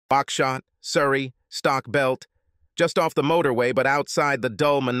Oxshott, Surrey, Stock Belt, just off the motorway but outside the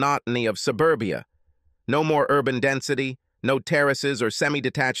dull monotony of suburbia. No more urban density, no terraces or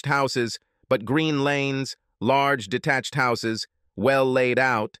semi-detached houses, but green lanes, large detached houses, well laid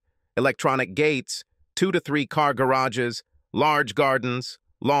out, electronic gates, 2 to 3 car garages, large gardens,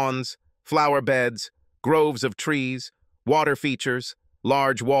 lawns, flower beds, groves of trees, water features,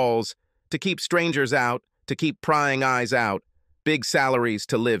 large walls, to keep strangers out, to keep prying eyes out, big salaries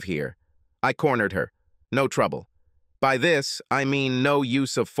to live here. I cornered her. No trouble. By this, I mean no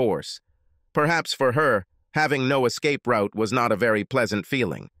use of force. Perhaps for her, having no escape route was not a very pleasant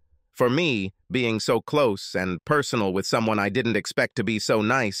feeling. For me, being so close and personal with someone I didn't expect to be so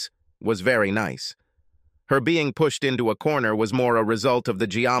nice was very nice. Her being pushed into a corner was more a result of the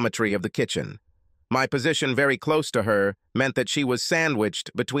geometry of the kitchen. My position very close to her meant that she was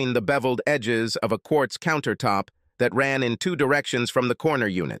sandwiched between the beveled edges of a quartz countertop that ran in 2 directions from the corner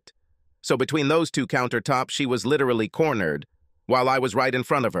unit. So between those 2 countertops, she was literally cornered, while I was right in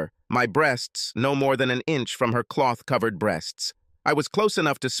front of her, my breasts no more than an inch from her cloth-covered breasts. I was close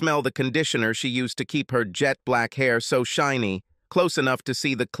enough to smell the conditioner she used to keep her jet-black hair so shiny, close enough to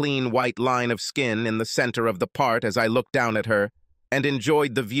see the clean white line of skin in the center of the part as I looked down at her, and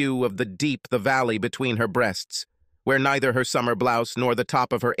enjoyed the view of the valley between her breasts, where neither her summer blouse nor the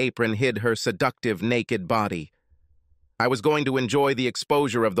top of her apron hid her seductive naked body. I was going to enjoy the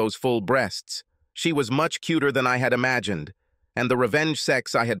exposure of those full breasts. She was much cuter than I had imagined, and the revenge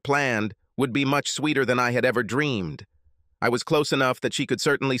sex I had planned would be much sweeter than I had ever dreamed. I was close enough that she could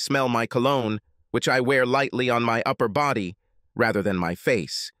certainly smell my cologne, which I wear lightly on my upper body, rather than my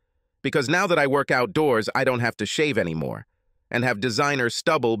face. Because now that I work outdoors, I don't have to shave anymore, and have designer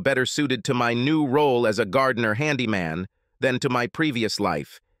stubble better suited to my new role as a gardener handyman than to my previous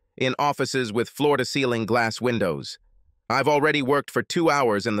life, in offices with floor-to-ceiling glass windows. I've already worked for 2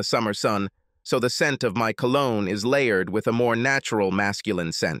 hours in the summer sun, so the scent of my cologne is layered with a more natural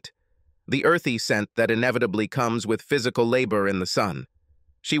masculine scent, the earthy scent that inevitably comes with physical labor in the sun.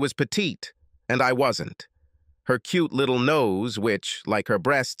 She was petite, and I wasn't. Her cute little nose, which, like her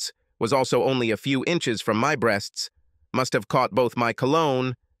breasts, was also only a few inches from my breasts, must have caught both my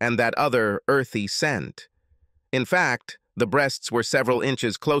cologne and that other earthy scent. In fact, the breasts were several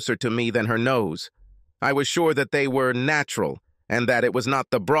inches closer to me than her nose. I was sure that they were natural, and that it was not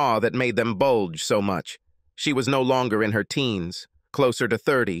the bra that made them bulge so much. She was no longer in her teens, closer to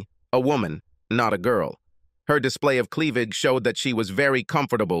 30, a woman, not a girl. Her display of cleavage showed that she was very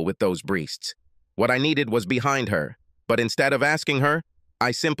comfortable with those breasts. What I needed was behind her, but instead of asking her,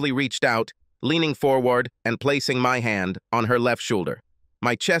 I simply reached out, leaning forward and placing my hand on her left shoulder.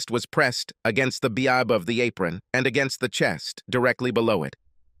 My chest was pressed against the biab of the apron and against the chest directly below it.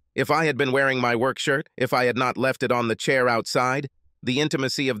 If I had been wearing my work shirt, if I had not left it on the chair outside, the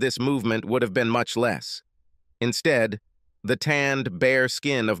intimacy of this movement would have been much less. Instead, the tanned, bare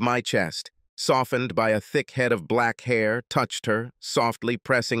skin of my chest, softened by a thick head of black hair, touched her, softly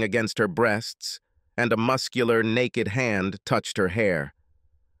pressing against her breasts, and a muscular, naked hand touched her hair.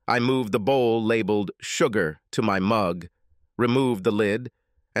 I moved the bowl labeled sugar to my mug, removed the lid,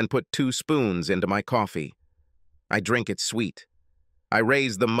 and put 2 spoons into my coffee. I drink it sweet. I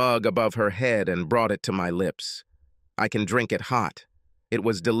raised the mug above her head and brought it to my lips. I can drink it hot. It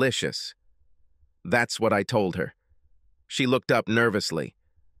was delicious. That's what I told her. She looked up nervously.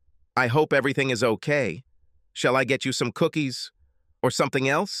 I hope everything is okay. Shall I get you some cookies? Or something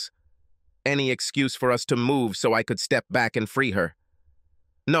else? Any excuse for us to move so I could step back and free her.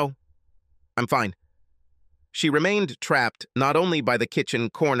 No, I'm fine. She remained trapped not only by the kitchen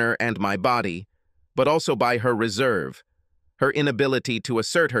corner and my body, but also by her reserve, her inability to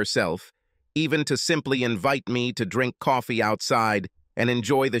assert herself, even to simply invite me to drink coffee outside and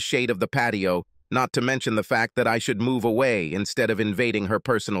enjoy the shade of the patio, not to mention the fact that I should move away instead of invading her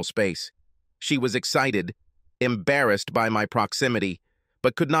personal space. She was excited, embarrassed by my proximity,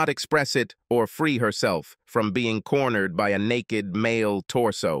 but could not express it or free herself from being cornered by a naked male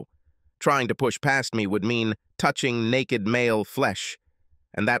torso. Trying to push past me would mean touching naked male flesh,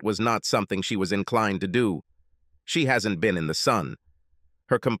 and that was not something she was inclined to do. She hasn't been in the sun.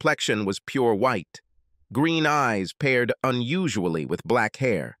 Her complexion was pure white, green eyes paired unusually with black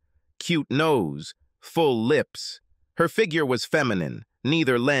hair, cute nose, full lips. Her figure was feminine,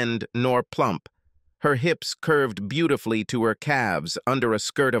 neither lean nor plump. Her hips curved beautifully to her calves under a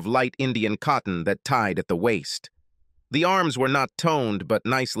skirt of light Indian cotton that tied at the waist. The arms were not toned but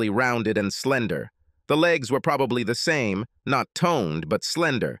nicely rounded and slender. The legs were probably the same, not toned but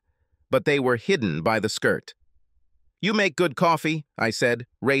slender, but they were hidden by the skirt. "You make good coffee," I said,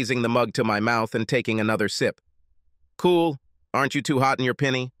 raising the mug to my mouth and taking another sip. "Cool. Aren't you too hot in your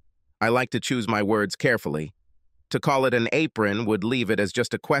pinny?" I like to choose my words carefully. To call it an apron would leave it as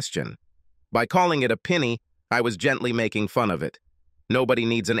just a question. By calling it a penny, I was gently making fun of it. Nobody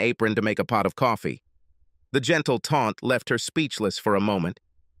needs an apron to make a pot of coffee. The gentle taunt left her speechless for a moment,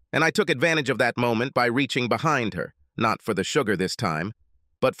 and I took advantage of that moment by reaching behind her, not for the sugar this time,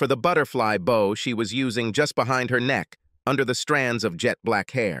 but for the butterfly bow she was using just behind her neck, under the strands of jet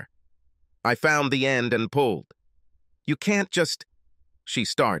black hair. I found the end and pulled. "You can't just—" she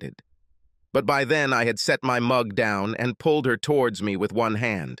started. But by then I had set my mug down and pulled her towards me with one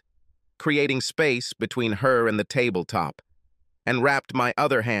hand, creating space between her and the tabletop, and wrapped my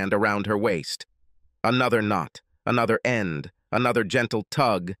other hand around her waist. Another knot, another end, another gentle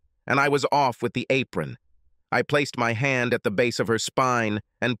tug, and I was off with the apron. I placed my hand at the base of her spine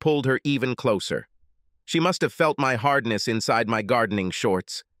and pulled her even closer. She must have felt my hardness inside my gardening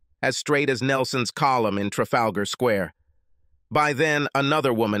shorts, as straight as Nelson's column in Trafalgar Square. By then,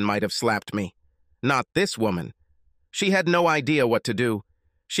 another woman might have slapped me. Not this woman. She had no idea what to do.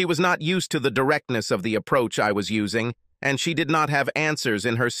 She was not used to the directness of the approach I was using, and she did not have answers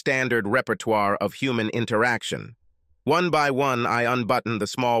in her standard repertoire of human interaction. One by one, I unbuttoned the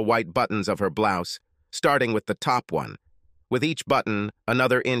small white buttons of her blouse, starting with the top one. With each button,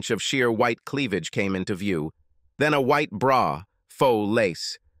 another inch of sheer white cleavage came into view, then a white bra, faux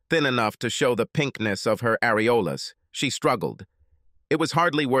lace, thin enough to show the pinkness of her areolas. She struggled. It was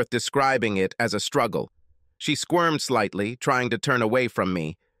hardly worth describing it as a struggle. She squirmed slightly, trying to turn away from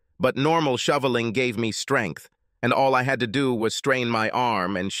me, but normal shoveling gave me strength, and all I had to do was strain my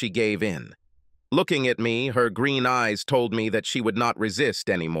arm and she gave in. Looking at me, her green eyes told me that she would not resist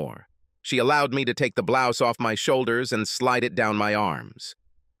anymore. She allowed me to take the blouse off my shoulders and slide it down my arms.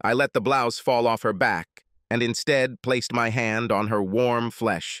 I let the blouse fall off her back, and instead placed my hand on her warm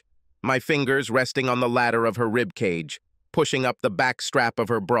flesh, my fingers resting on the ladder of her rib cage, pushing up the back strap of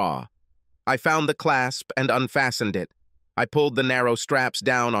her bra. I found the clasp and unfastened it. I pulled the narrow straps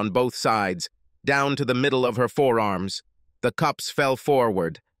down on both sides, down to the middle of her forearms. The cups fell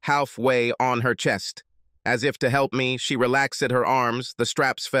forward, halfway on her chest. As if to help me, she relaxed her arms, the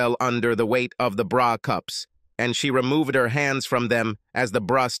straps fell under the weight of the bra cups, and she removed her hands from them as the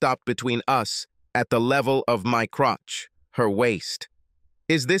bra stopped between us, at the level of my crotch, her waist.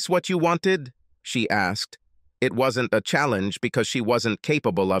 "Is this what you wanted?" she asked. It wasn't a challenge because she wasn't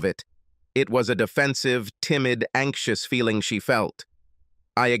capable of it. It was a defensive, timid, anxious feeling she felt.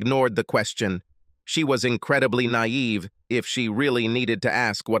 I ignored the question. She was incredibly naive if she really needed to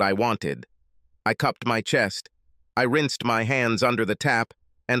ask what I wanted. I cupped my chest. I rinsed my hands under the tap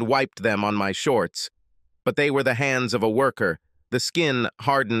and wiped them on my shorts. But they were the hands of a worker, the skin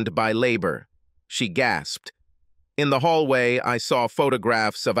hardened by labor. She gasped. In the hallway, I saw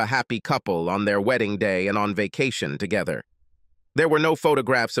photographs of a happy couple on their wedding day and on vacation together. There were no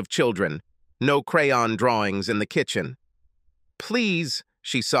photographs of children, no crayon drawings in the kitchen. "Please,"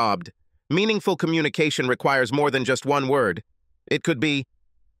 she sobbed. "Meaningful communication requires more than just one word. It could be,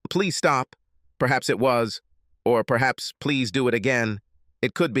 'Please stop.' Perhaps it was. Or perhaps, 'Please do it again.'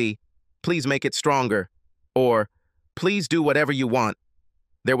 It could be, 'Please make it stronger.' Or, 'Please do whatever you want.'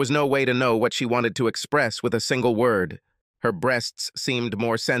 There was no way to know what she wanted to express with a single word. Her breasts seemed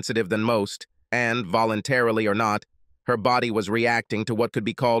more sensitive than most, and, voluntarily or not, her body was reacting to what could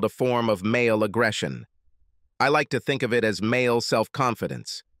be called a form of male aggression. I like to think of it as male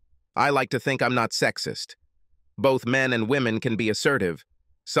self-confidence. I like to think I'm not sexist. Both men and women can be assertive.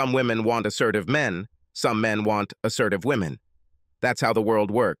 Some women want assertive men, some men want assertive women. That's how the world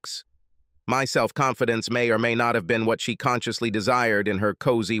works. My self-confidence may or may not have been what she consciously desired in her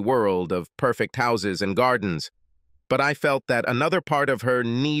cozy world of perfect houses and gardens, but I felt that another part of her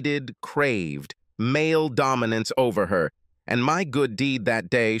needed, craved, male dominance over her, and my good deed that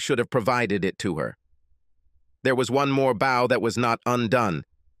day should have provided it to her. There was one more bow that was not undone.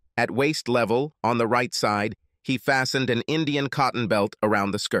 At waist level, on the right side, he fastened an Indian cotton belt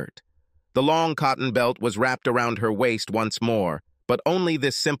around the skirt. The long cotton belt was wrapped around her waist once more, but only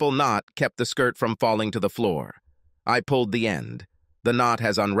this simple knot kept the skirt from falling to the floor. I pulled the end. The knot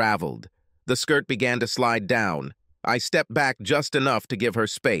has unraveled. The skirt began to slide down. I stepped back just enough to give her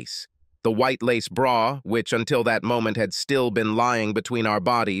space. The white lace bra, which until that moment had still been lying between our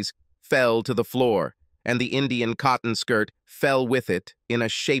bodies, fell to the floor, and the Indian cotton skirt fell with it in a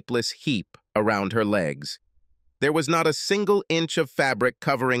shapeless heap around her legs. There was not a single inch of fabric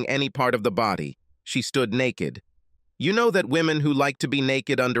covering any part of the body. She stood naked. You know that women who like to be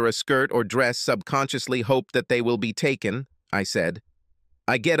naked under a skirt or dress subconsciously hope that they will be taken, I said.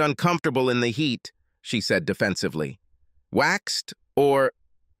 I get uncomfortable in the heat, she said defensively. Waxed or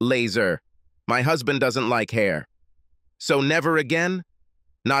laser? My husband doesn't like hair. So never again?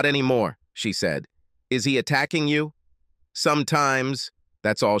 Not anymore, she said. Is he attacking you? Sometimes.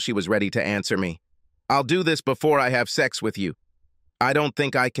 That's all she was ready to answer me. I'll do this before I have sex with you. I don't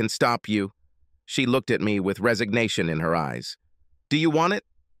think I can stop you. She looked at me with resignation in her eyes. Do you want it?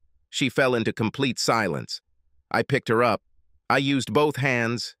 She fell into complete silence. I picked her up. I used both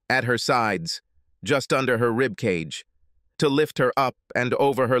hands, at her sides, just under her rib cage, to lift her up and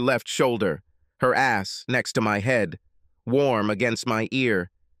over her left shoulder, her ass next to my head, warm against my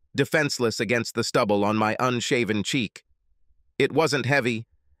ear, defenseless against the stubble on my unshaven cheek. It wasn't heavy,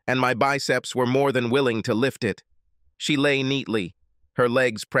 and my biceps were more than willing to lift it. She lay neatly, her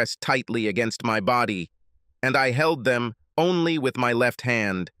legs pressed tightly against my body, and I held them only with my left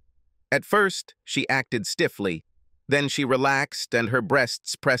hand. At first, she acted stiffly. Then she relaxed, and her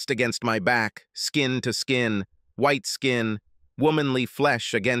breasts pressed against my back, skin to skin, white skin, womanly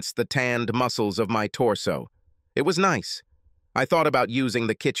flesh against the tanned muscles of my torso. It was nice. I thought about using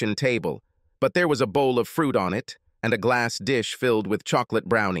the kitchen table, but there was a bowl of fruit on it, and a glass dish filled with chocolate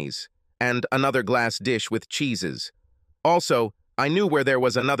brownies, and another glass dish with cheeses. Also, I knew where there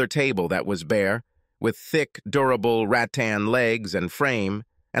was another table that was bare, with thick, durable rattan legs and frame,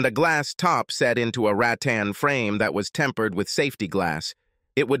 and a glass top set into a rattan frame that was tempered with safety glass.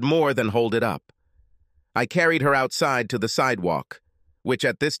 It would more than hold it up. I carried her outside to the sidewalk, which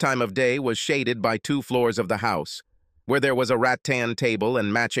at this time of day was shaded by 2 floors of the house, where there was a rattan table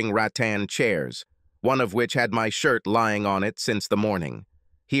and matching rattan chairs, one of which had my shirt lying on it since the morning.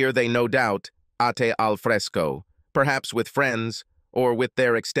 Here they no doubt ate al fresco, perhaps with friends or with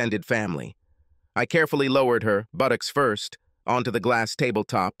their extended family. I carefully lowered her, buttocks first, onto the glass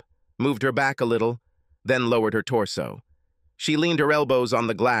tabletop, moved her back a little, then lowered her torso. She leaned her elbows on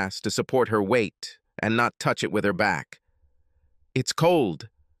the glass to support her weight and not touch it with her back. "It's cold,"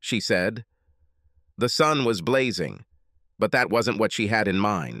 she said. The sun was blazing, but that wasn't what she had in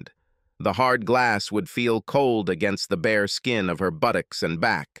mind. The hard glass would feel cold against the bare skin of her buttocks and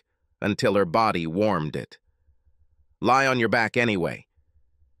back until her body warmed it. "Lie on your back anyway."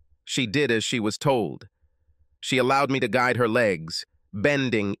 She did as she was told. She allowed me to guide her legs,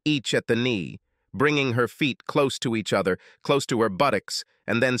 bending each at the knee, bringing her feet close to each other, close to her buttocks,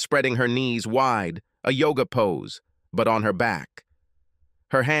 and then spreading her knees wide, a yoga pose, but on her back.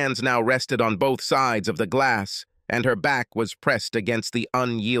 Her hands now rested on both sides of the glass, and her back was pressed against the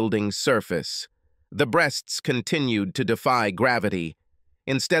unyielding surface. The breasts continued to defy gravity.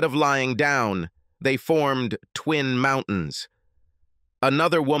 Instead of lying down, they formed twin mountains.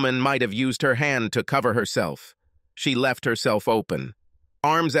 Another woman might have used her hand to cover herself. She left herself open.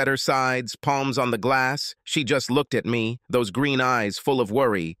 Arms at her sides, palms on the glass, she just looked at me, those green eyes full of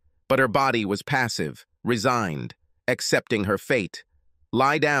worry, but her body was passive, resigned, accepting her fate.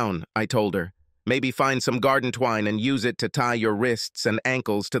 "Lie down," I told her. "Maybe find some garden twine and use it to tie your wrists and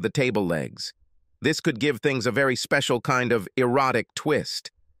ankles to the table legs. This could give things a very special kind of erotic twist.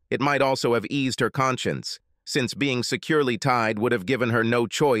 It might also have eased her conscience, since being securely tied would have given her no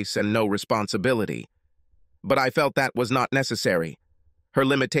choice and no responsibility. But I felt that was not necessary. Her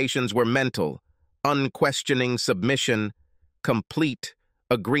limitations were mental, unquestioning submission, complete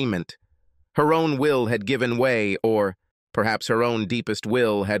agreement. Her own will had given way, or perhaps her own deepest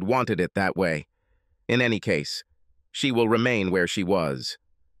will had wanted it that way. In any case, she will remain where she was.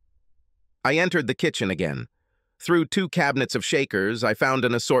 I entered the kitchen again. Through 2 cabinets of shakers, I found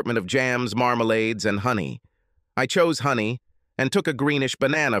an assortment of jams, marmalades, and honey. I chose honey and took a greenish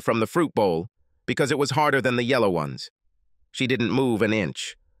banana from the fruit bowl because it was harder than the yellow ones. She didn't move an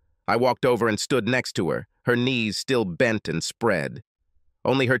inch. I walked over and stood next to her, her knees still bent and spread.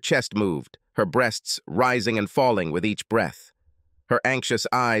 Only her chest moved, her breasts rising and falling with each breath. Her anxious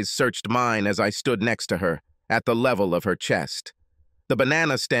eyes searched mine as I stood next to her, at the level of her chest. The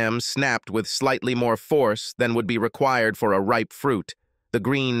banana stem snapped with slightly more force than would be required for a ripe fruit, the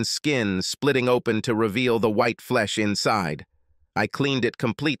green skin splitting open to reveal the white flesh inside. I cleaned it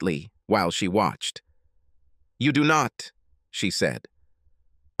completely while she watched. "You do not," she said.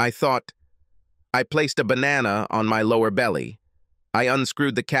 I placed a banana on my lower belly. I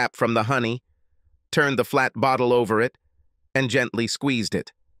unscrewed the cap from the honey, turned the flat bottle over it, and gently squeezed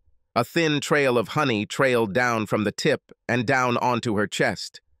it. A thin trail of honey trailed down from the tip and down onto her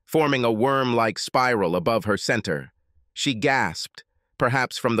chest, forming a worm-like spiral above her center. She gasped,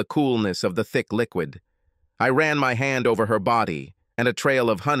 perhaps from the coolness of the thick liquid. I ran my hand over her body, and a trail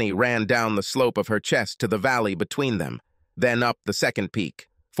of honey ran down the slope of her chest to the valley between them, then up the second peak,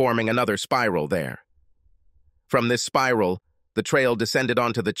 forming another spiral there. From this spiral, the trail descended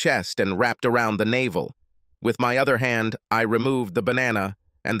onto the chest and wrapped around the navel. With my other hand, I removed the banana,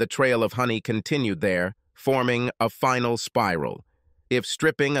 and the trail of honey continued there, forming a final spiral. If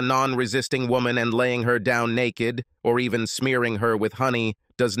stripping a non-resisting woman and laying her down naked, or even smearing her with honey,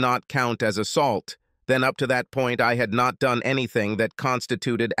 does not count as assault, then up to that point I had not done anything that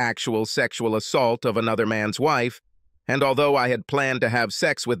constituted actual sexual assault of another man's wife, and although I had planned to have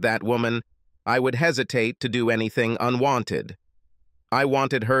sex with that woman, I would hesitate to do anything unwanted. I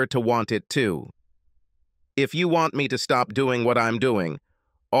wanted her to want it too. If you want me to stop doing what I'm doing,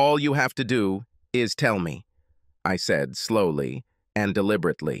 all you have to do is tell me, I said slowly and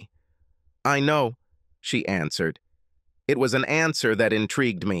deliberately. I know, she answered. It was an answer that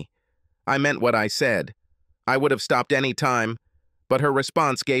intrigued me. I meant what I said. I would have stopped any time, but her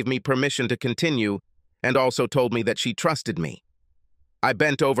response gave me permission to continue and also told me that she trusted me. I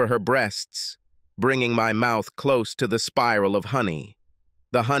bent over her breasts, bringing my mouth close to the spiral of honey.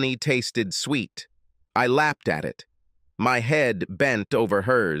 The honey tasted sweet. I lapped at it. My head bent over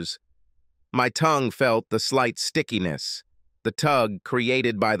hers. My tongue felt the slight stickiness, the tug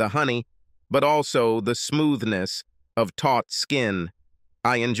created by the honey, but also the smoothness of taut skin.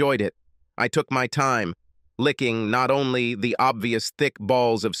 I enjoyed it. I took my time, licking not only the obvious thick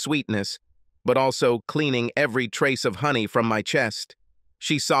balls of sweetness, but also cleaning every trace of honey from my chest.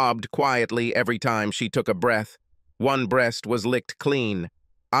 She sobbed quietly every time she took a breath. One breast was licked clean.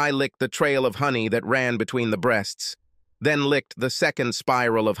 I licked the trail of honey that ran between the breasts, then licked the second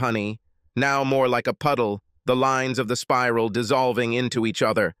spiral of honey, now more like a puddle, the lines of the spiral dissolving into each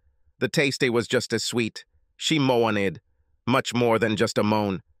other. The taste was just as sweet. She moaned, much more than just a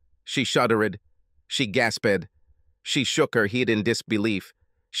moan. She shuddered. She gasped. She shook her head in disbelief.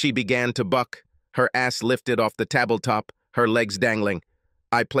 She began to buck, her ass lifted off the tabletop, her legs dangling.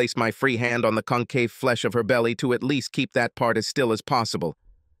 I placed my free hand on the concave flesh of her belly to at least keep that part as still as possible.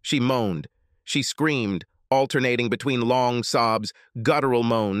 She moaned. She screamed, alternating between long sobs, guttural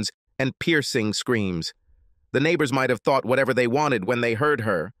moans, and piercing screams. The neighbors might have thought whatever they wanted when they heard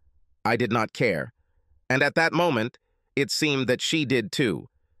her. I did not care. And at that moment, it seemed that she did too.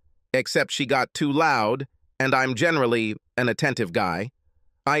 Except she got too loud, and I'm generally an attentive guy.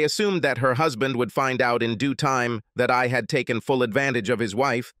 I assumed that her husband would find out in due time that I had taken full advantage of his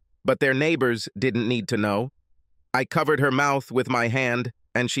wife, but their neighbors didn't need to know. I covered her mouth with my hand,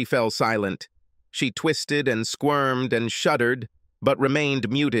 and she fell silent. She twisted and squirmed and shuddered, but remained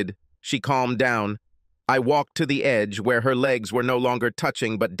muted. She calmed down. I walked to the edge where her legs were no longer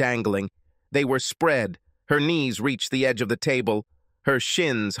touching but dangling. They were spread. Her knees reached the edge of the table. Her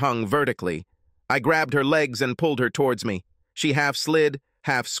shins hung vertically. I grabbed her legs and pulled her towards me. She half slid,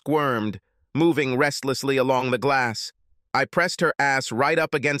 half squirmed, moving restlessly along the glass. I pressed her ass right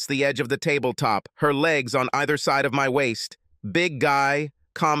up against the edge of the tabletop, her legs on either side of my waist. Big guy,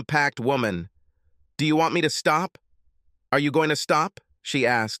 compact woman. "Do you want me to stop?" "Are you going to stop?" she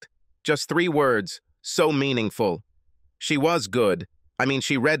asked. Just 3 words, so meaningful. She was good. I mean,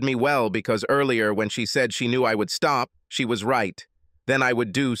 she read me well because earlier when she said she knew I would stop, she was right. Then I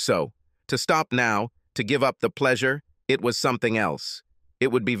would do so. To stop now, to give up the pleasure, it was something else.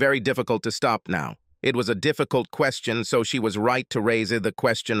 It would be very difficult to stop now. It was a difficult question, so she was right to raise the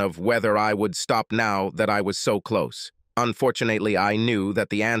question of whether I would stop now that I was so close. Unfortunately, I knew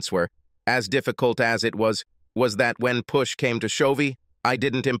that the answer, as difficult as it was that when push came to shove, I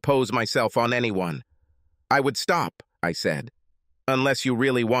didn't impose myself on anyone. "I would stop," I said. "Unless you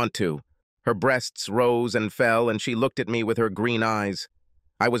really want to." Her breasts rose and fell, and she looked at me with her green eyes.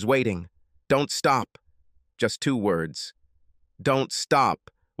 I was waiting. "Don't stop." Just 2 words. "Don't stop"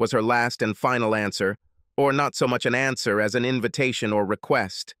 was her last and final answer, or not so much an answer as an invitation or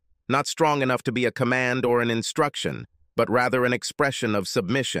request, not strong enough to be a command or an instruction, but rather an expression of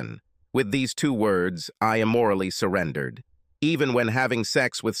submission. With these 2 words, I immorally surrendered. Even when having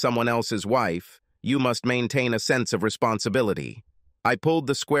sex with someone else's wife, you must maintain a sense of responsibility. I pulled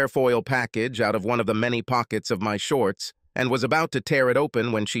the square foil package out of one of the many pockets of my shorts and was about to tear it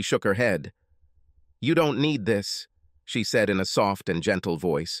open when she shook her head. "You don't need this," she said in a soft and gentle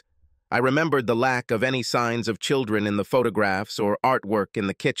voice. I remembered the lack of any signs of children in the photographs or artwork in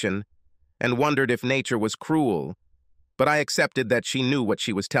the kitchen and wondered if nature was cruel, but I accepted that she knew what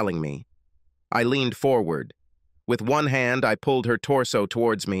she was telling me. I leaned forward. With one hand, I pulled her torso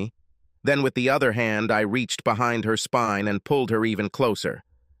towards me. Then with the other hand, I reached behind her spine and pulled her even closer.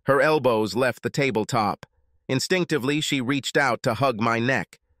 Her elbows left the tabletop. Instinctively, she reached out to hug my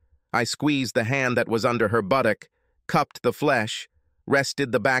neck. I squeezed the hand that was under her buttock, cupped the flesh,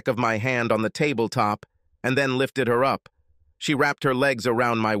 rested the back of my hand on the tabletop, and then lifted her up. She wrapped her legs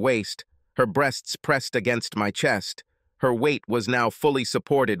around my waist, her breasts pressed against my chest. Her weight was now fully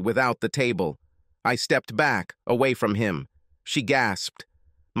supported without the table. I stepped back, away from him. She gasped.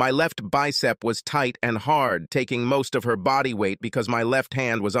 My left bicep was tight and hard, taking most of her body weight because my left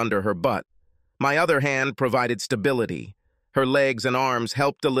hand was under her butt. My other hand provided stability. Her legs and arms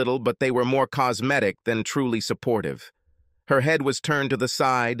helped a little, but they were more cosmetic than truly supportive. Her head was turned to the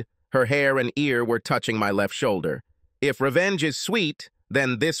side, her hair and ear were touching my left shoulder. If revenge is sweet,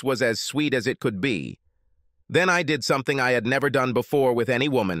 then this was as sweet as it could be. Then I did something I had never done before with any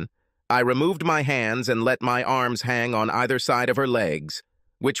woman. I removed my hands and let my arms hang on either side of her legs,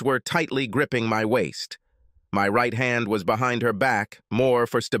 which were tightly gripping my waist. My right hand was behind her back, more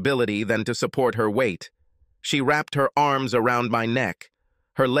for stability than to support her weight. She wrapped her arms around my neck.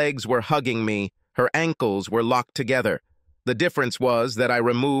 Her legs were hugging me, her ankles were locked together. The difference was that I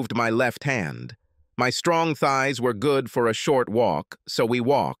removed my left hand. My strong thighs were good for a short walk, so we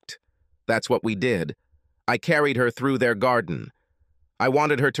walked. That's what we did. I carried her through their garden. I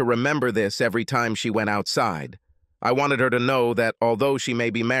wanted her to remember this every time she went outside. I wanted her to know that although she may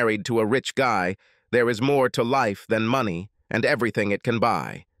be married to a rich guy, there is more to life than money and everything it can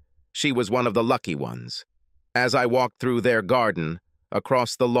buy. She was one of the lucky ones. As I walked through their garden,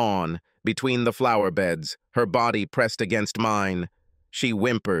 across the lawn, between the flower beds, her body pressed against mine, she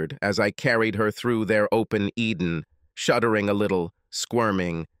whimpered as I carried her through their open Eden, shuddering a little,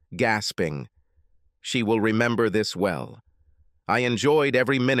 squirming, gasping. She will remember this well. I enjoyed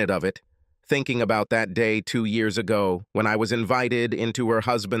every minute of it, thinking about that day 2 years ago when I was invited into her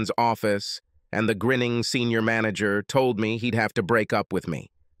husband's office and the grinning senior manager told me he'd have to break up with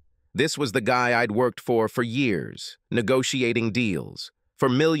me. This was the guy I'd worked for years, negotiating deals, for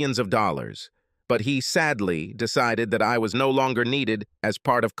millions of dollars, but he sadly decided that I was no longer needed as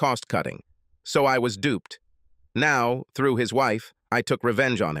part of cost-cutting. So I was duped. Now, through his wife, I took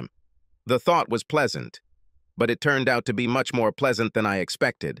revenge on him. The thought was pleasant, but it turned out to be much more pleasant than I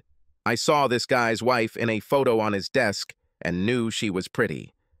expected. I saw this guy's wife in a photo on his desk and knew she was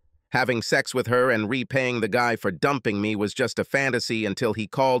pretty. Having sex with her and repaying the guy for dumping me was just a fantasy until he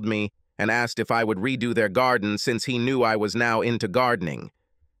called me and asked if I would redo their garden since he knew I was now into gardening.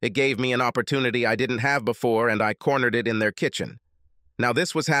 It gave me an opportunity I didn't have before and I cornered it in their kitchen. Now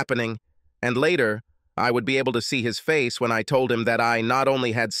this was happening, and later I would be able to see his face when I told him that I not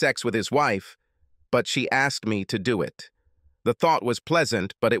only had sex with his wife, but she asked me to do it. The thought was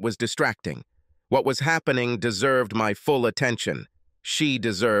pleasant, but it was distracting. What was happening deserved my full attention. She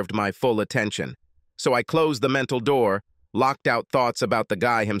deserved my full attention. So I closed the mental door, locked out thoughts about the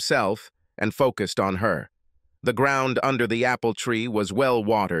guy himself, and focused on her. The ground under the apple tree was well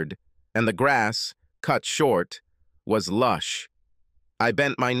watered, and the grass, cut short, was lush. I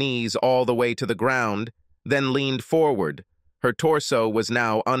bent my knees all the way to the ground, then leaned forward. Her torso was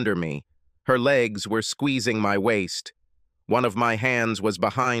now under me. Her legs were squeezing my waist. One of my hands was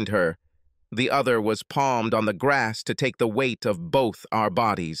behind her. The other was palmed on the grass to take the weight of both our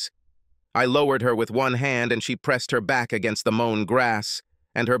bodies. I lowered her with one hand and she pressed her back against the mown grass,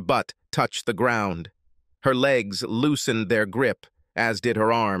 and her butt touched the ground. Her legs loosened their grip, as did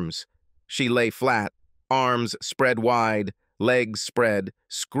her arms. She lay flat, arms spread wide, legs spread.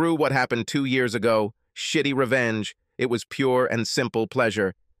 Screw what happened 2 years ago. Shitty revenge. It was pure and simple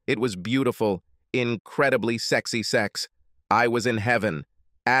pleasure. It was beautiful, incredibly sexy sex. I was in heaven.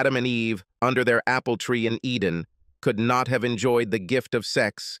 Adam and Eve, under their apple tree in Eden, could not have enjoyed the gift of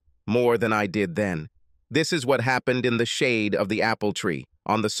sex more than I did then. This is what happened in the shade of the apple tree,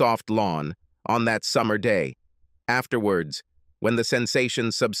 on the soft lawn, on that summer day. Afterwards, when the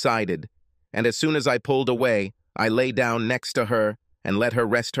sensation subsided, and as soon as I pulled away, I lay down next to her and let her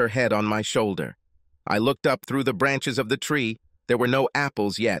rest her head on my shoulder. I looked up through the branches of the tree. There were no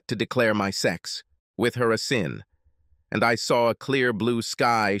apples yet to declare my sex, with her a sin. And I saw a clear blue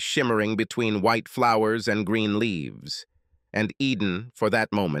sky shimmering between white flowers and green leaves. And Eden, for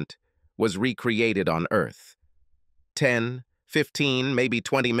that moment, was recreated on earth. 10, 15, maybe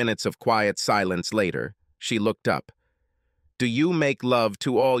 20 minutes of quiet silence later, she looked up. Do you make love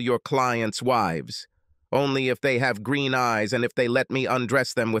to all your clients' wives? Only if they have green eyes and if they let me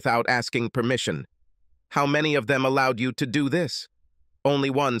undress them without asking permission. How many of them allowed you to do this? Only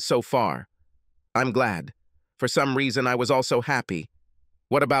one so far. I'm glad. For some reason, I was also happy.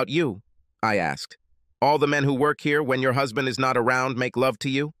 What about you? I asked. All the men who work here when your husband is not around make love to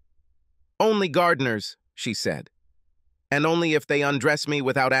you? Only gardeners, she said. And only if they undress me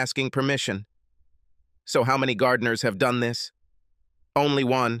without asking permission. So how many gardeners have done this? Only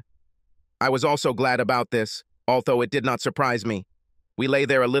one. I was also glad about this, although it did not surprise me. We lay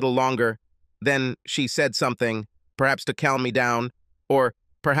there a little longer. Then she said something, perhaps to calm me down, or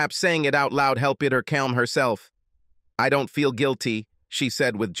perhaps saying it out loud helped her calm herself. I don't feel guilty, she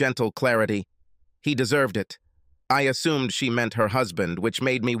said with gentle clarity. He deserved it. I assumed she meant her husband, which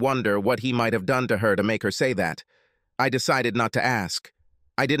made me wonder what he might have done to her to make her say that. I decided not to ask.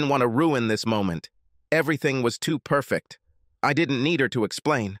 I didn't want to ruin this moment. Everything was too perfect. I didn't need her to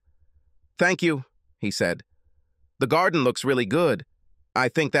explain. "Thank you," he said. "The garden looks really good. I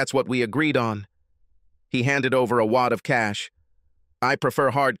think that's what we agreed on." He handed over a wad of cash. "I prefer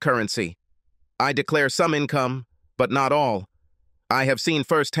hard currency. I declare some income, but not all. I have seen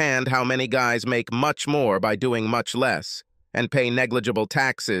firsthand how many guys make much more by doing much less and pay negligible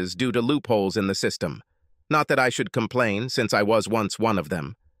taxes due to loopholes in the system. Not that I should complain, since I was once one of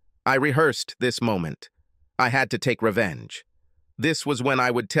them. I rehearsed this moment. I had to take revenge. This was when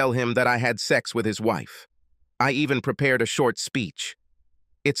I would tell him that I had sex with his wife. I even prepared a short speech.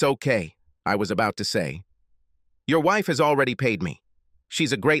 "It's okay," I was about to say. "Your wife has already paid me.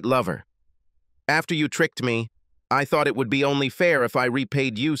 She's a great lover. After you tricked me, I thought it would be only fair if I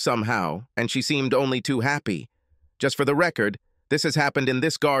repaid you somehow, and she seemed only too happy. Just for the record, this has happened in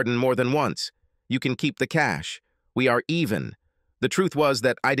this garden more than once. You can keep the cash. We are even." The truth was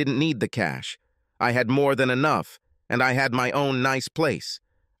that I didn't need the cash. I had more than enough, and I had my own nice place.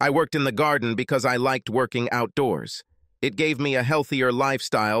 I worked in the garden because I liked working outdoors. It gave me a healthier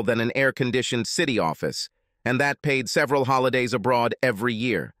lifestyle than an air-conditioned city office, and that paid several holidays abroad every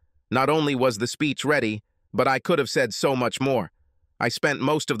year. Not only was the speech ready, but I could have said so much more. I spent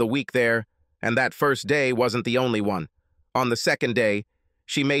most of the week there, and that first day wasn't the only one. On the second day,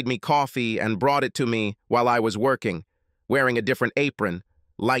 she made me coffee and brought it to me while I was working, wearing a different apron,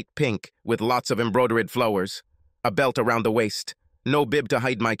 light pink with lots of embroidered flowers, a belt around the waist, no bib to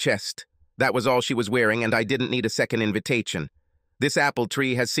hide my chest. That was all she was wearing, and I didn't need a second invitation. This apple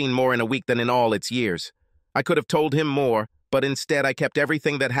tree has seen more in a week than in all its years. I could have told him more, but instead I kept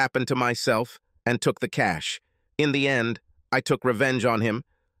everything that happened to myself and took the cash. In the end, I took revenge on him,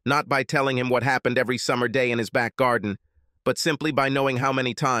 not by telling him what happened every summer day in his back garden, but simply by knowing how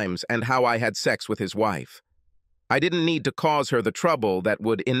many times and how I had sex with his wife. I didn't need to cause her the trouble that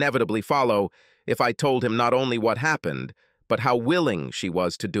would inevitably follow if I told him not only what happened, but how willing she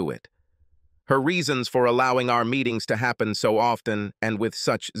was to do it. Her reasons for allowing our meetings to happen so often and with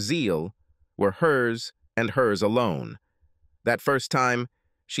such zeal were hers and hers alone. That first time,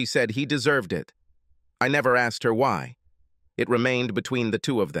 she said he deserved it. I never asked her why. It remained between the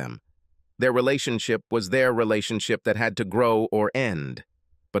two of them. Their relationship was their relationship that had to grow or end.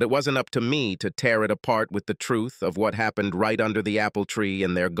 But it wasn't up to me to tear it apart with the truth of what happened right under the apple tree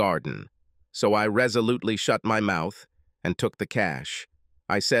in their garden. So I resolutely shut my mouth and took the cash.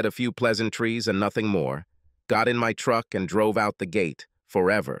 I said a few pleasantries and nothing more, got in my truck and drove out the gate,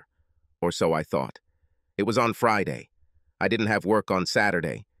 forever. Or so I thought. It was on Friday. I didn't have work on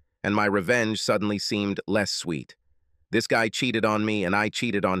Saturday, and my revenge suddenly seemed less sweet. This guy cheated on me and I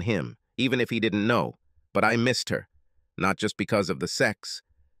cheated on him, even if he didn't know. But I missed her, not just because of the sex,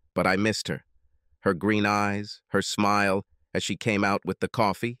 but I missed her. Her green eyes, her smile as she came out with the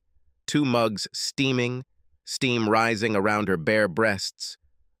coffee, 2 mugs steaming, steam rising around her bare breasts,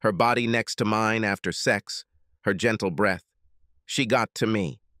 her body next to mine after sex, her gentle breath. She got to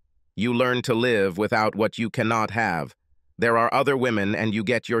me. You learn to live without what you cannot have. There are other women and you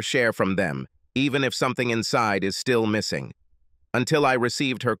get your share from them, even if something inside is still missing. Until I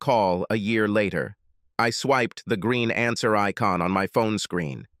received her call a year later. I swiped the green answer icon on my phone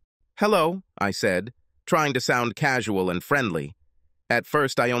screen. "Hello," I said, trying to sound casual and friendly. At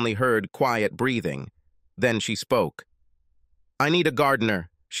first I only heard quiet breathing. Then she spoke. "I need a gardener,"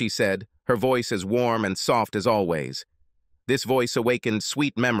 she said, her voice as warm and soft as always. This voice awakened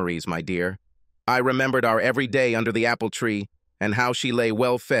sweet memories, my dear. I remembered our every day under the apple tree and how she lay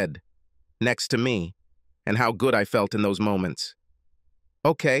well-fed, next to me, and how good I felt in those moments.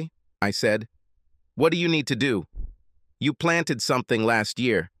 "Okay," I said. "What do you need to do?" "You planted something last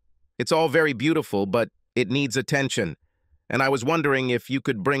year. It's all very beautiful, but it needs attention. And I was wondering if you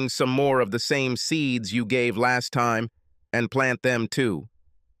could bring some more of the same seeds you gave last time and plant them too."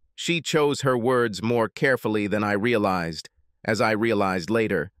 She chose her words more carefully than I realized, as I realized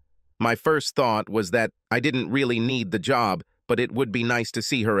later. My first thought was that I didn't really need the job, but it would be nice to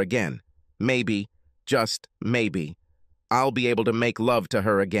see her again. Maybe, just maybe, I'll be able to make love to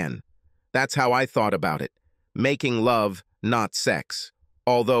her again. That's how I thought about it. Making love, not sex.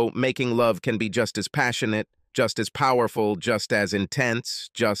 Although making love can be just as passionate, just as powerful, just as intense,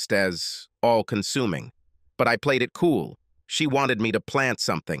 just as all-consuming. But I played it cool. She wanted me to plant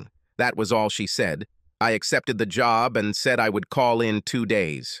something. That was all she said. I accepted the job and said I would call in 2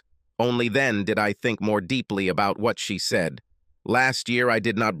 days. Only then did I think more deeply about what she said. Last year I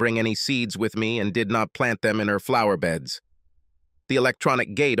did not bring any seeds with me and did not plant them in her flower beds. The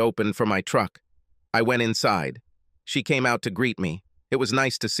electronic gate opened for my truck. I went inside. She came out to greet me. It was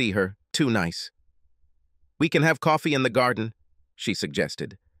nice to see her, too nice. "We can have coffee in the garden," she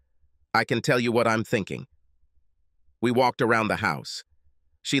suggested. "I can tell you what I'm thinking." We walked around the house.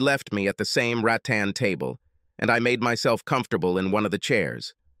 She left me at the same rattan table, and I made myself comfortable in one of the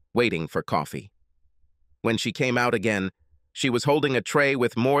chairs, waiting for coffee. When she came out again, she was holding a tray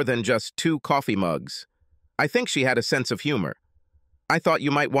with more than just 2 coffee mugs. I think she had a sense of humor. "I thought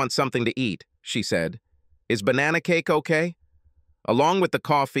you might want something to eat," she said. "Is banana cake okay?" Along with the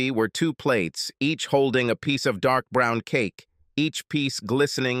coffee were 2 plates, each holding a piece of dark brown cake, each piece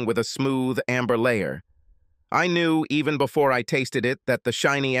glistening with a smooth amber layer. I knew, even before I tasted it, that the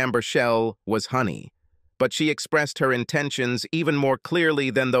shiny amber shell was honey, but she expressed her intentions even more clearly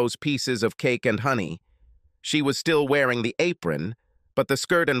than those pieces of cake and honey. She was still wearing the apron, but the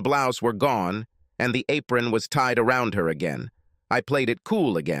skirt and blouse were gone, and the apron was tied around her again. I played it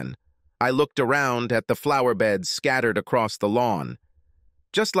cool again. I looked around at the flower beds scattered across the lawn.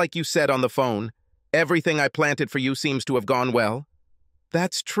 "Just like you said on the phone, everything I planted for you seems to have gone well."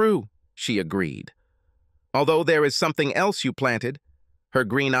 "That's true," she agreed. "Although there is something else you planted." Her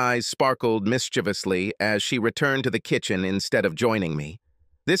green eyes sparkled mischievously as she returned to the kitchen instead of joining me.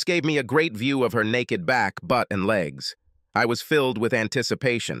 This gave me a great view of her naked back, butt, and legs. I was filled with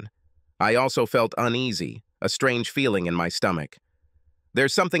anticipation. I also felt uneasy, a strange feeling in my stomach.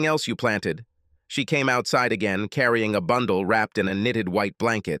 "There's something else you planted." She came outside again, carrying a bundle wrapped in a knitted white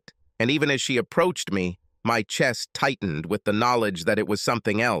blanket, and even as she approached me, my chest tightened with the knowledge that it was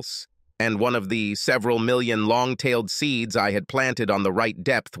something else, and one of the several million long-tailed seeds I had planted on the right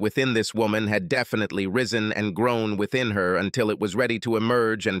depth within this woman had definitely risen and grown within her until it was ready to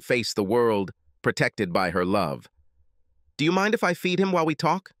emerge and face the world, protected by her love. "Do you mind if I feed him while we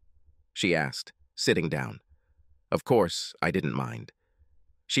talk?" she asked, sitting down. Of course, I didn't mind.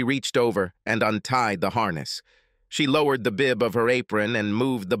 She reached over and untied the harness. She lowered the bib of her apron and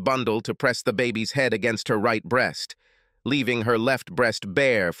moved the bundle to press the baby's head against her right breast, leaving her left breast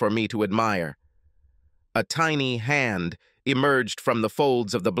bare for me to admire. A tiny hand emerged from the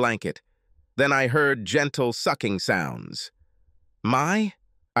folds of the blanket. Then I heard gentle sucking sounds. "My?"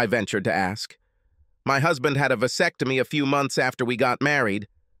 I ventured to ask. "My husband had a vasectomy a few months after we got married."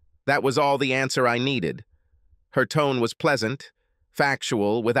 That was all the answer I needed. Her tone was pleasant,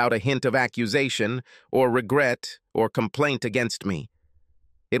 factual, without a hint of accusation or regret or complaint against me.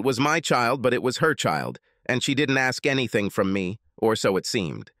 It was my child, but it was her child, and she didn't ask anything from me, or so it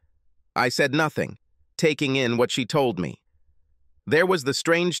seemed. I said nothing, taking in what she told me. There was the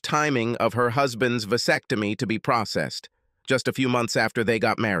strange timing of her husband's vasectomy to be processed, just a few months after they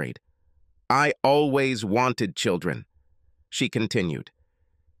got married. "I always wanted children," she continued.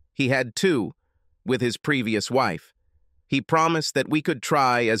 "He had 2, with his previous wife. He promised that we could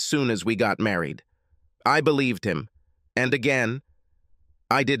try as soon as we got married. I believed him, and again,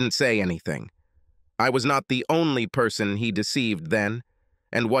 I didn't say anything. I was not the only person he deceived then,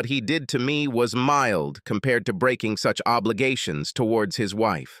 and what he did to me was mild compared to breaking such obligations towards his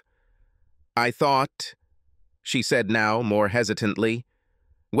wife. I thought," she said now more hesitantly,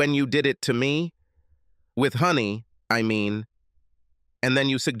 "when you did it to me, with honey, I mean, and then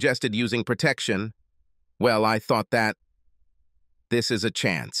you suggested using protection, well, I thought that this is a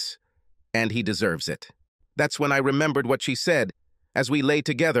chance, and he deserves it." That's when I remembered what she said, as we lay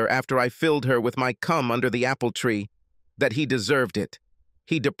together after I filled her with my cum under the apple tree, that he deserved it.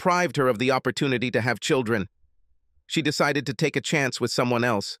 He deprived her of the opportunity to have children. She decided to take a chance with someone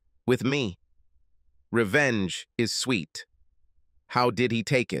else, with me. Revenge is sweet. How did he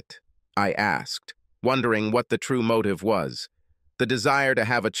take it? I asked, wondering what the true motive was. The desire to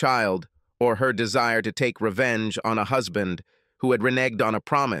have a child, or her desire to take revenge on a husband who had reneged on a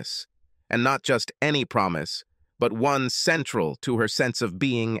promise, and not just any promise, but one central to her sense of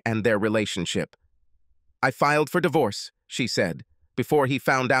being and their relationship. "I filed for divorce," she said, "before he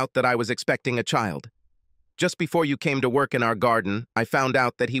found out that I was expecting a child. Just before you came to work in our garden, I found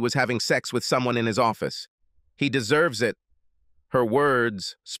out that he was having sex with someone in his office. He deserves it." Her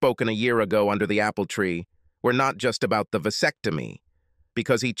words, spoken a year ago under the apple tree, were not just about the vasectomy,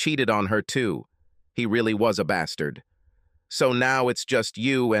 because he cheated on her too. He really was a bastard. "So now it's just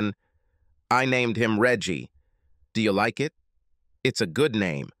you and—" I named him Reggie. Do you like it? It's a good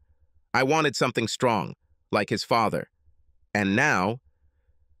name. I wanted something strong, like his father. And now,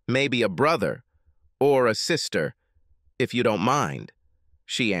 maybe a brother or a sister, if you don't mind,"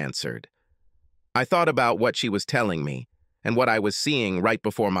 she answered. I thought about what she was telling me and what I was seeing right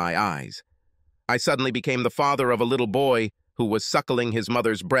before my eyes. I suddenly became the father of a little boy who was suckling his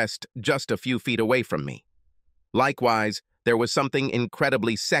mother's breast just a few feet away from me. Likewise, there was something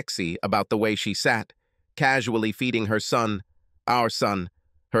incredibly sexy about the way she sat, casually feeding her son, our son,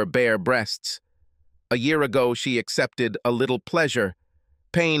 her bare breasts. A year ago, she accepted a little pleasure.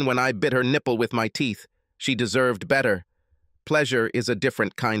 Pain when I bit her nipple with my teeth. She deserved better. Pleasure is a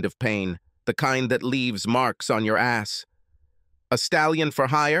different kind of pain, the kind that leaves marks on your ass. A stallion for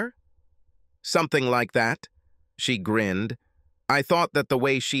hire? Something like that. She grinned. I thought that the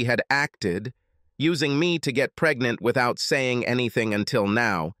way she had acted, using me to get pregnant without saying anything until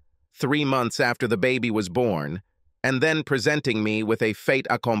now, 3 months after the baby was born, and then presenting me with a fait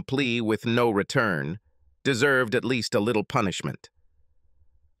accompli with no return, deserved at least a little punishment.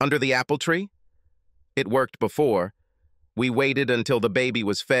 Under the apple tree? It worked before. We waited until the baby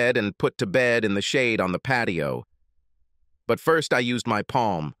was fed and put to bed in the shade on the patio. But first I used my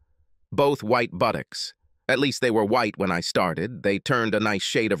palm, both white buttocks. At least they were white when I started. They turned a nice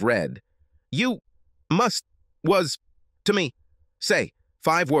shade of red. You was to me. Say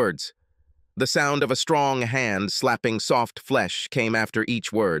 5 words. The sound of a strong hand slapping soft flesh came after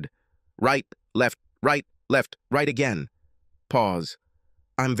each word. Right, left, right again. Pause.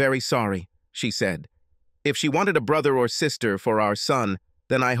 I'm very sorry, she said. If she wanted a brother or sister for our son,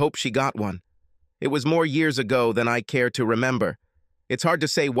 then I hope she got one. It was more years ago than I care to remember. It's hard to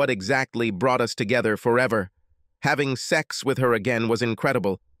say what exactly brought us together forever. Having sex with her again was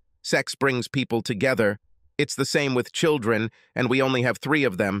incredible. Sex brings people together. It's the same with children, and we only have 3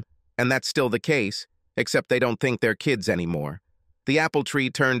 of them, and that's still the case, except they don't think they're kids anymore. The apple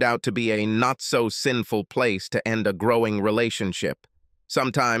tree turned out to be a not-so-sinful place to end a growing relationship.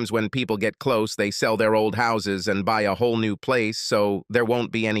 Sometimes when people get close, they sell their old houses and buy a whole new place so there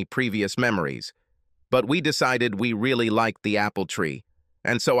won't be any previous memories. But we decided we really liked the apple tree,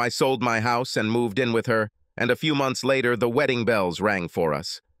 and so I sold my house and moved in with her, and a few months later the wedding bells rang for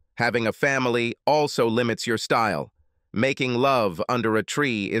us. Having a family also limits your style. Making love under a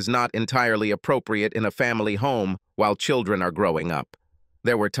tree is not entirely appropriate in a family home while children are growing up.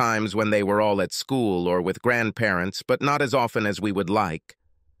 There were times when they were all at school or with grandparents, but not as often as we would like.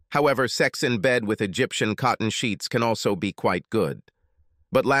 However, sex in bed with Egyptian cotton sheets can also be quite good.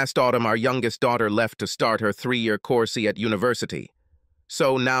 But last autumn, our youngest daughter left to start her 3-year course at university.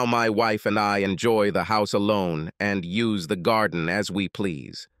 So now my wife and I enjoy the house alone and use the garden as we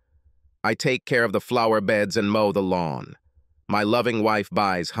please. I take care of the flower beds and mow the lawn. My loving wife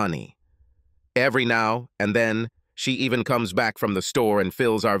buys honey. Every now and then, she even comes back from the store and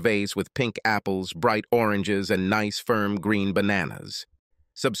fills our vase with pink apples, bright oranges, and nice firm green bananas.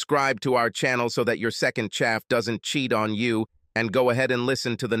 Subscribe to our channel so that your second chaff doesn't cheat on you, and go ahead and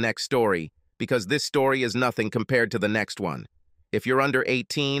listen to the next story, because this story is nothing compared to the next one. If you're under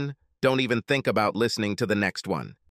 18, don't even think about listening to the next one.